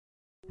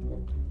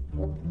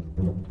Good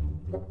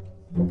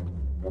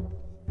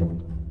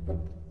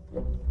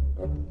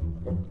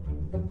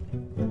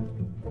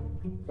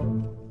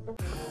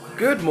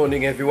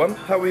morning everyone,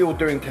 how are we all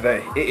doing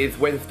today? It is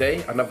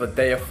Wednesday, another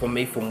day off for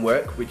me from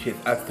work, which is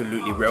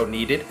absolutely well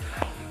needed.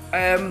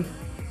 I'm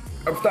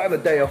starting the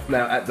day off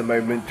now at the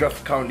moment,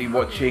 just currently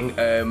watching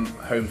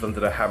Homes Under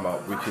the Hammer,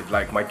 which is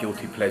like my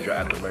guilty pleasure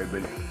at the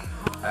moment.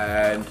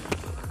 And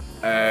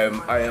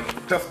I am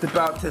just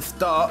about to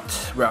start,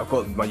 well, I've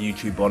got my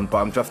YouTube on, but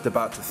I'm just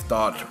about to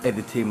start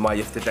editing my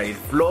yesterday's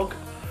vlog.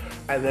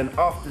 And then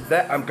after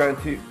that I'm going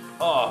to,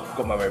 I've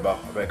got my mobile,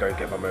 I better go and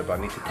get my mobile. I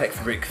need to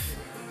text Rix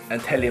and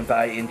tell him that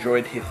I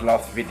enjoyed his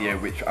last video,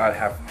 which I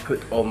have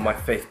put on my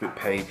Facebook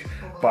page,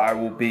 but I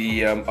will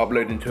be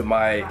uploading to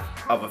my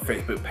other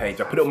Facebook page.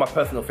 I put it on my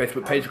personal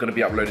Facebook page, I'm going to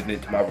be uploading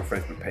it to my other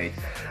Facebook page.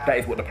 That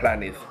is what the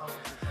plan is.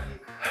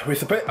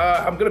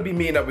 I'm going to be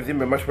meeting up with him.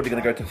 We're most probably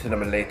going to go to the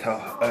cinema later,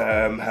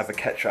 have a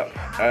catch up.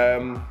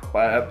 But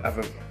I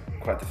haven't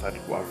quite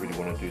decided what I really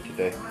want to do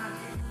today.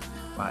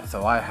 Right,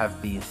 so I have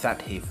been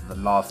sat here for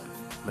the last,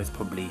 most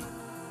probably,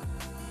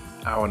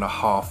 hour and a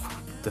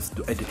half, just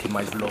editing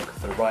my vlog.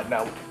 So right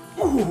now,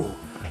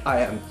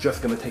 I am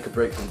just going to take a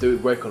break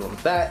from working on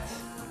that,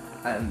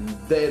 and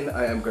then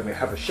I am going to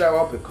have a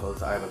shower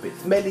because I am a bit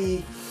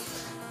smelly,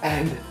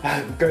 and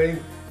I'm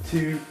going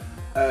to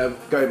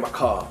go in my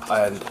car,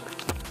 and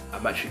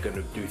I'm actually going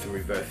to do some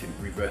reverse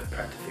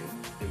practicing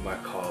in my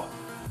car.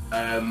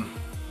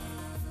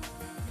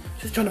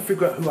 Just trying to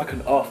figure out who I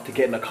can ask to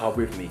get in the car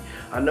with me.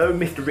 I know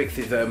Mr. Rix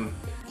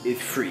is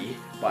free,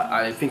 but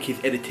I think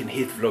he's editing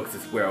his vlogs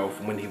as well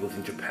from when he was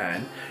in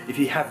Japan. If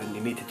you haven't,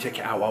 you need to check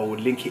it out. I will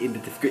link it in the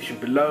description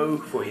below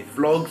for his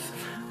vlogs,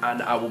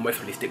 and I will most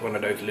probably stick one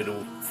of those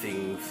little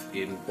things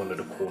in one of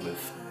the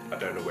corners. I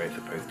don't know where it's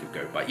supposed to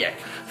go, but yeah.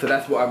 So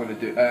that's what I'm gonna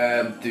do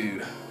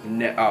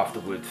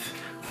afterwards.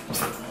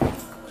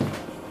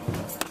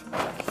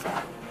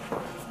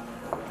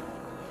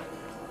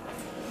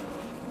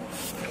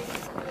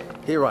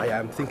 Here I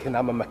am thinking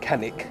I'm a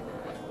mechanic,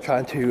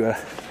 trying to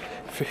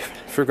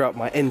figure out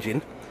my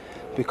engine,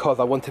 because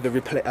I wanted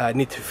to I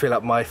need to fill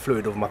up my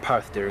fluid of my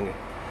power steering,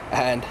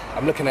 and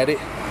I'm looking at it,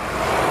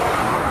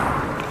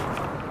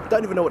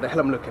 don't even know what the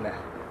hell I'm looking at,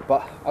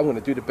 but I'm going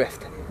to do the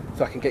best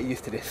so I can get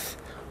used to this.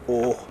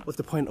 Or what's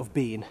the point of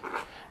being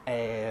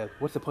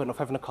what's the point of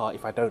having a car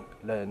if I don't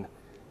learn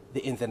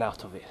the ins and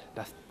outs of it?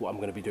 That's what I'm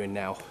going to be doing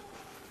now.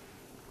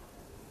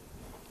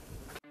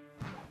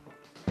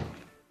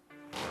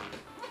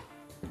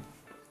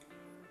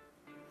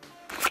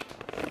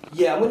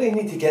 Yeah, I'm going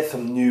to need to get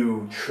some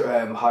new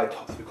high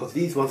tops, because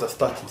these ones are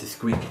starting to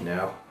squeak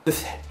now.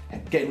 Just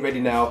getting ready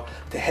now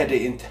to head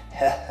it into...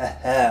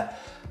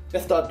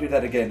 Let's start doing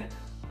that again.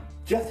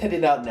 Just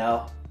heading out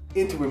now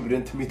into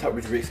Wimbledon to meet up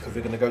with Rix, because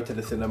we're going to go to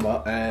the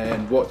cinema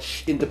and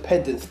watch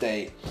Independence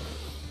Day.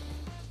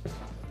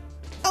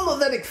 I'm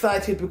not that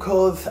excited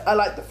because I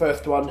like the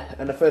first one,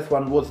 and the first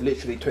one was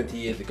literally 20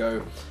 years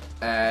ago,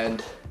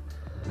 and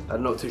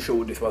I'm not too sure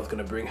what this one's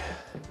going to bring.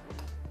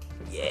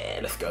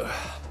 Yeah, let's go.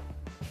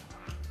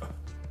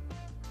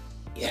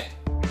 Yeah.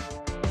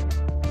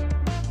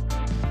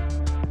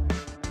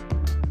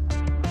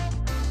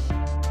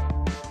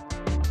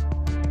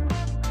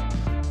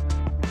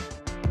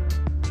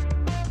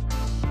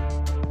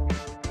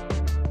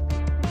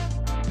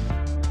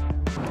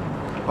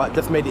 Right,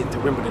 just made it into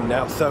Wimbledon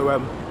now, so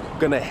I'm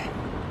gonna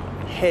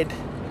head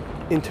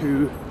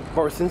into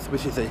Morrison's,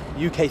 which is a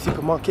UK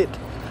supermarket,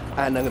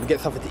 and I'm gonna get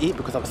something to eat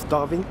because I'm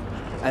starving.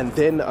 And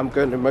then I'm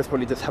going to most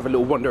probably just have a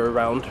little wander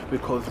around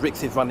because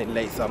Rix is running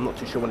late, so I'm not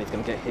too sure when he's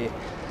going to get here.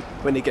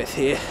 When he gets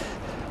here,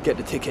 get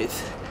the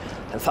tickets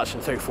and such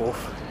and so forth,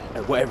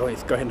 and whatever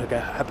is going to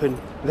happen,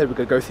 and then we're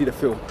going to go see the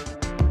film.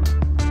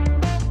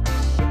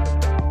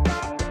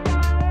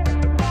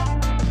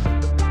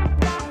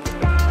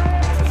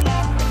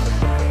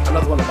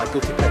 Another one of my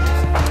guilty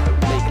pleasures,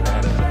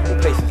 Lakeland, or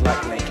places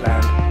like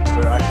Lakeland,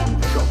 where I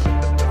can shop.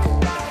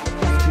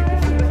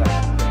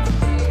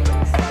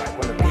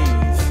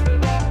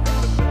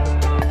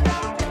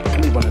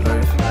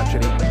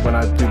 When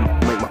I do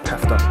make my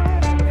pasta.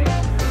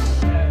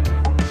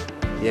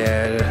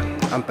 Yeah,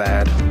 I'm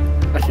bad.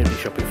 I shouldn't be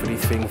shopping for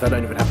these things. I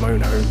don't even have my own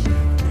home.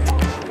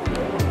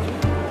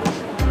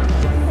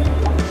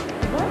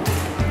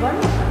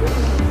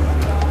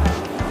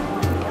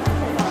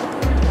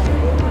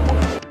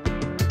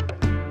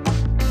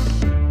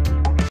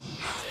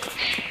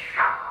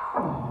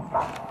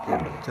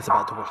 Yeah, just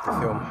about to watch the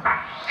film.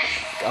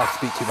 I'll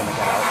speak to you when I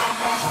get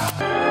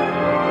out.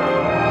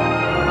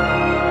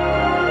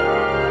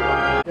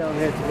 Down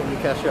here to get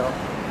your cash out.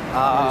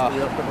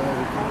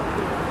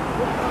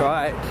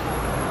 Right.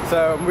 So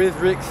I'm with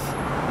Rix.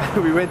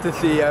 We went to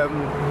see,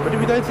 what did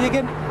we go and see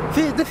again?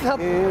 See, this is how...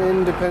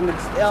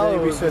 Independence Day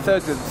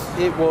Resurgence.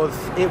 It was...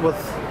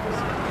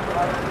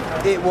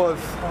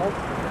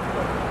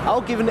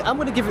 I'm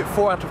going to give it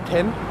 4 out of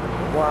 10.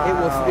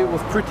 Wow. It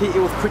was pretty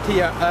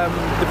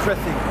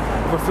depressing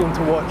for a film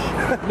to watch.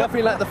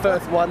 Nothing like the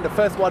first one. The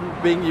first one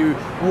being you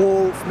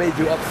wolf, made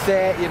you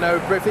upset, you know,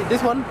 everything.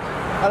 This one,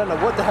 I don't know,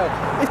 what the hell?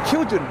 If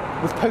children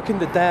was poking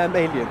the damn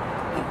alien,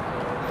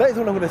 that is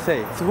what I'm gonna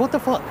say. So what the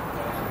fuck?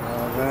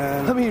 Oh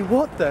man. I mean,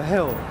 what the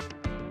hell?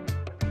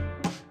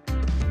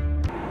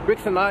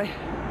 Rix and I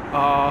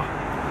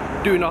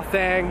are doing our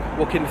thing,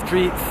 walking the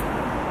streets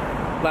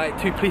like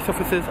two police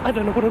officers. I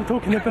don't know what I'm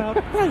talking about.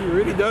 You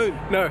really don't?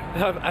 No,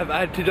 I've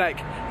had to like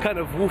kind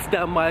of wolf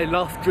down my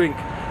last drink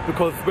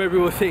because where we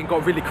were sitting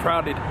got really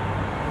crowded.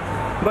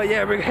 But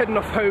yeah, we're heading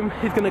off home.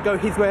 He's gonna go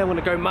his way, I'm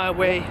gonna go my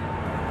way.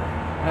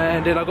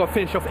 And then I got to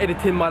finish off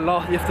editing my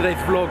yesterday's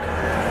vlog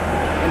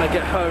when I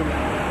get home.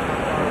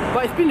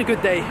 But it's been a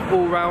good day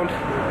all round,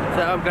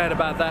 so I'm glad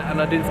about that.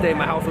 And I didn't stay in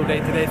my house all day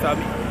today, so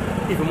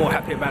I'm even more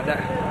happy about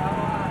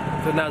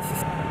that. So now it's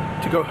just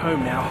to go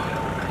home now.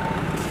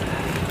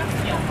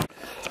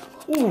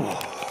 Ooh.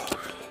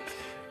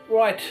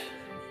 Right,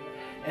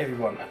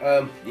 everyone.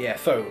 Yeah,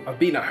 so I've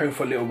been at home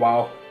for a little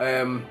while.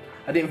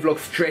 I didn't vlog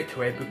straight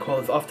away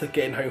because after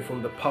getting home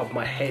from the pub,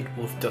 my head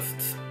was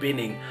just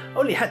spinning. I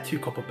only had 2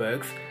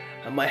 Copperbergs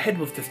and my head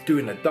was just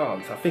doing a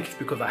dance. I think it's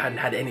because I hadn't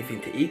had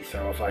anything to eat,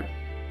 so I was like,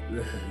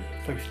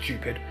 so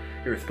stupid,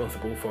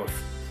 irresponsible for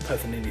a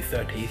person in his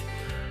 30s.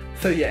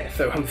 So yeah,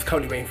 so I'm just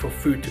currently waiting for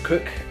food to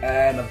cook,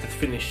 and I've just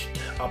finished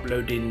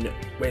uploading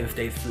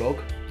Wednesday's vlog.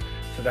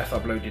 So that's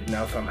uploaded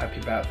now, so I'm happy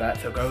about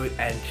that. So go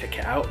and check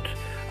it out.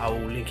 I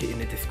will link it in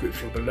the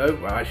description below.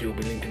 Well, actually it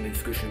will be linked in the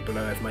description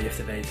below as my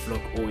yesterday's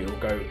vlog, or it will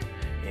go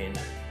in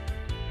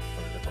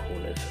one of the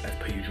corners as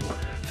per usual.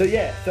 So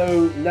yeah,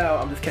 so now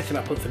I'm just catching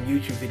up on some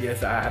YouTube videos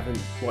that I haven't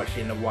watched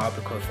in a while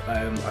because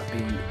I've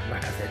been,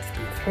 like I said, just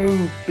been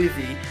so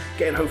busy.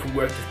 Getting home from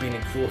work, just being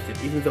exhausted.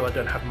 Even though I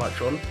don't have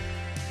much on,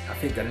 I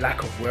think the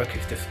lack of work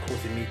is just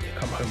causing me to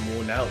come home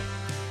worn out.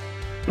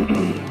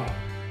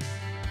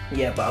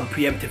 Yeah, but I'm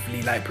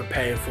preemptively like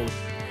preparing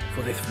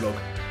for this vlog.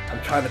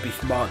 I'm trying to be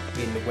smart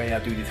in the way I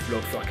do this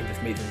vlog so I can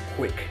just make some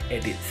quick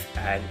edits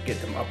and get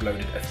them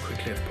uploaded as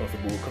quickly as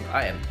possible because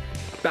I am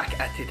back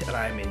at it and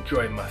I am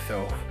enjoying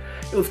myself.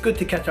 It was good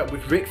to catch up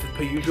with Rix as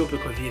per usual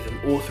because he is an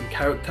awesome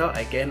character.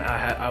 Again,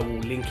 I will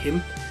link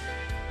him,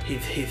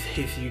 his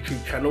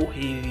YouTube channel.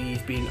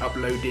 He's been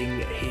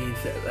uploading his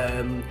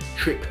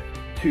trip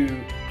to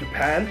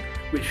Japan,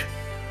 which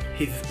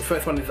his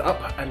first one is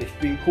up and it's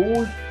been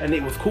cool, and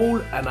it was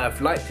cool, and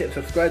I've liked it and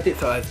subscribed it,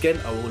 so again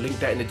I will link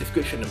that in the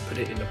description and put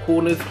it in the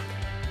corners.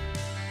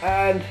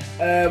 And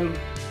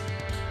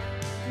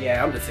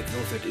yeah, I'm just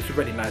exhausted. It's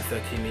already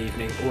 9:30 in the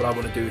evening. All I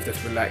want to do is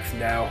just relax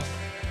now.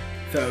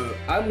 So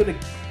I'm gonna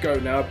go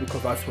now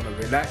because I just want to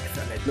relax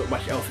and there's not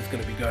much else that's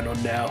going to be going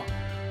on now.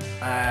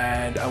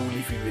 And I will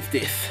leave you with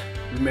this.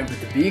 Remember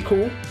to be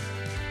cool,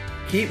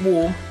 keep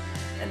warm,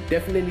 and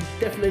definitely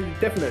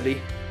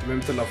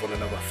remember to love one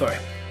another. Sorry,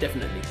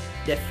 definitely.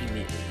 Yeah,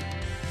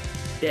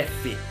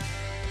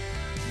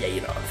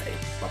 you know what I'm saying.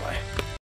 Bye bye.